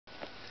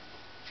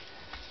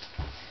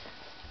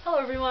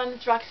everyone,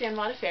 it's Roxanne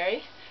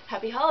Modafferi.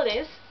 Happy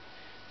holidays!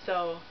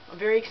 So I'm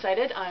very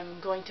excited. I'm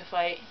going to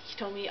fight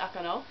Hitomi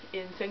Akano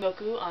in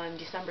Sengoku on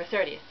December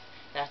 30th.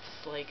 That's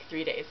like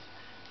 3 days.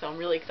 So I'm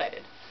really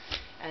excited.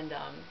 And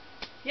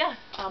yeah,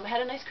 I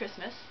had a nice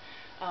Christmas.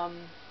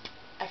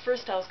 At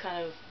first I was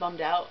kind of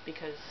bummed out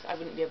because I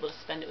wouldn't be able to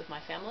spend it with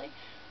my family,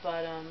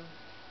 but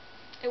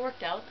it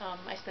worked out.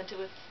 I spent it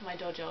with my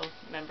dojo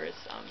members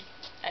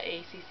at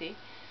AACC.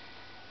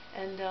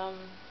 And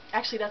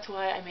actually that's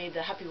why I made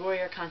the Happy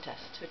Warrior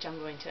contest, which I'm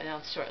going to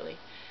announce shortly.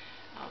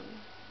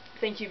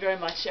 Thank you very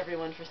much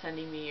everyone for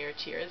sending me your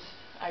cheers.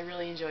 I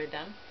really enjoyed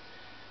them,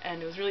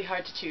 and it was really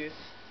hard to choose,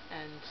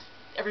 and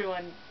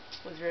everyone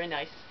was very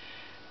nice,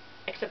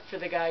 except for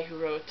the guy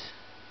who wrote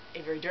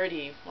a very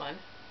dirty one,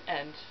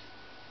 and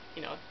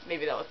you know,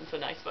 maybe that wasn't so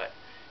nice, but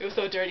it was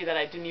so dirty that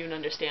I didn't even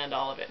understand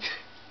all of it.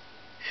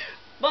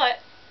 But,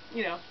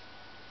 you know,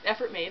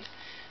 effort made.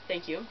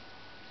 Thank you.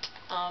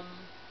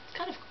 It's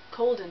kind of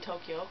cold in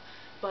Tokyo,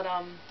 but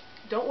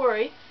don't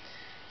worry.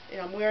 You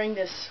know, I'm wearing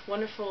this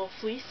wonderful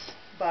fleece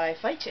by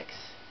Fight Chicks.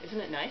 Isn't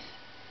it nice?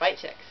 Fight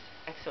Chicks.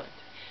 Excellent.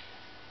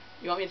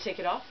 You want me to take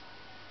it off?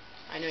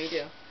 I know you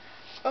do.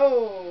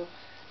 Oh!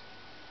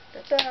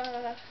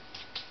 Ta-da!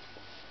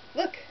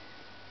 Look!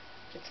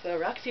 It's the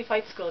Roxy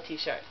Fight School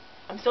t-shirt.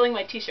 I'm selling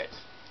my t-shirts.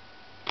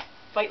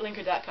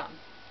 Fightlinker.com.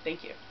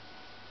 Thank you.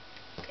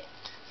 Okay.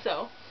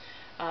 So,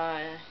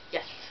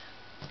 yes.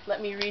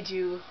 Let me read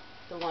you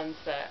the ones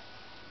that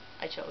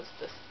I chose,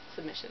 the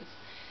submissions.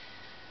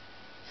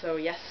 So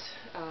yes,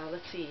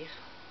 let's see.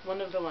 One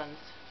of the ones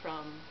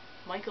from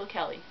Michael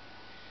Kelly.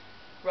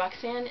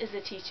 Roxanne is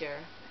a teacher,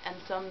 and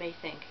some may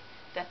think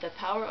that the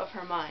power of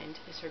her mind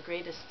is her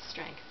greatest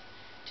strength.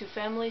 To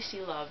families she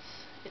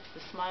loves, it's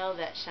the smile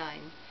that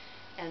shines,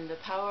 and the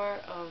power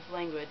of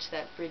language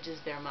that bridges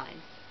their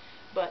minds.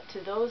 But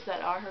to those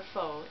that are her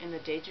foe in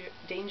the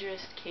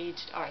dangerous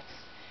caged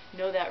arts,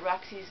 know that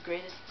Roxy's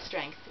greatest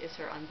strength is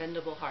her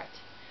unbendable heart.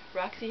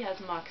 Roxy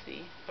has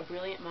moxie, a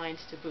brilliant mind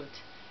to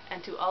boot,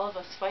 and to all of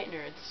us fight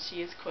nerds,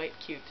 she is quite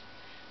cute.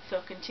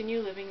 So continue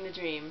living the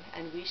dream,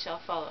 and we shall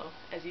follow,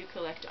 as you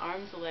collect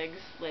arms, legs,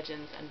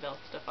 legends, and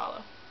belts to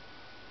follow.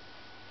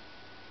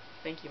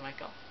 Thank you,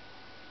 Michael.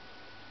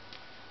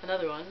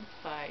 Another one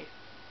by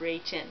Ray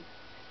Chin.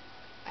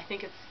 I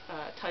think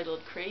it's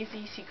titled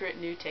Crazy Secret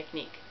New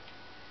Technique.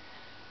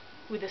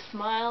 With a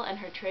smile and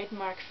her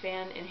trademark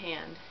fan in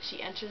hand,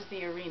 she enters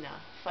the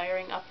arena,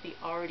 firing up the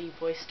already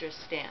boisterous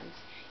stands,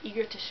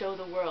 eager to show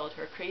the world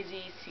her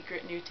crazy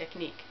secret new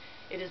technique.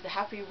 It is the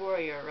Happy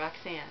Warrior,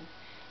 Roxanne.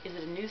 Is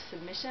it a new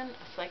submission,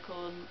 a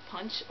cyclone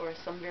punch, or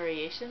some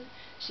variation?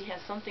 She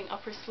has something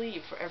up her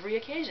sleeve for every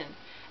occasion.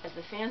 As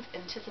the fans'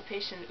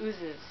 anticipation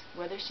oozes,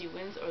 whether she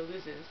wins or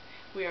loses,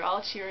 we are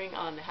all cheering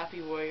on the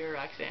Happy Warrior,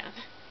 Roxanne.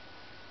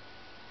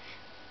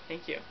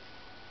 Thank you.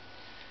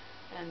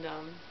 And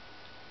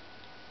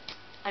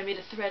I made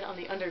a thread on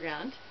the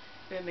Underground,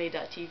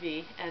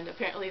 MMA.TV, and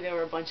apparently there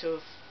were a bunch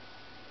of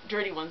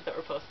dirty ones that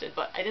were posted,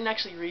 but I didn't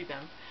actually read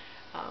them.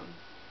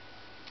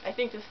 I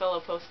think this fellow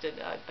posted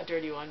a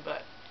dirty one,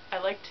 but I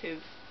liked his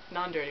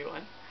non-dirty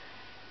one.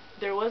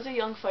 There was a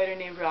young fighter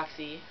named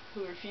Roxy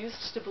who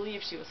refused to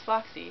believe she was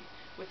foxy.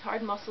 With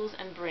hard muscles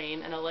and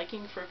brain and a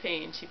liking for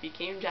pain, she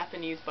became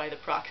Japanese by the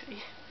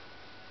proxy.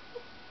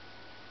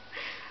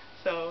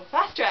 So,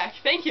 fast track,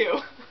 thank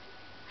you!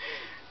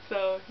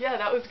 So, yeah,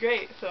 that was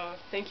great. So,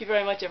 thank you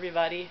very much,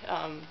 everybody.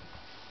 I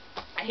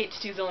hate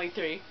to choose only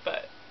 3,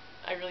 but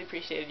I really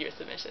appreciated your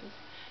submissions.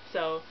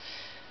 So,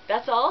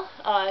 that's all.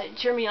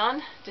 Cheer me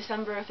on,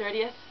 December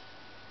 30th.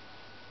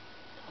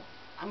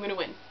 I'm going to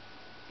win.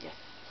 Yes.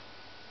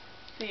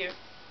 See you.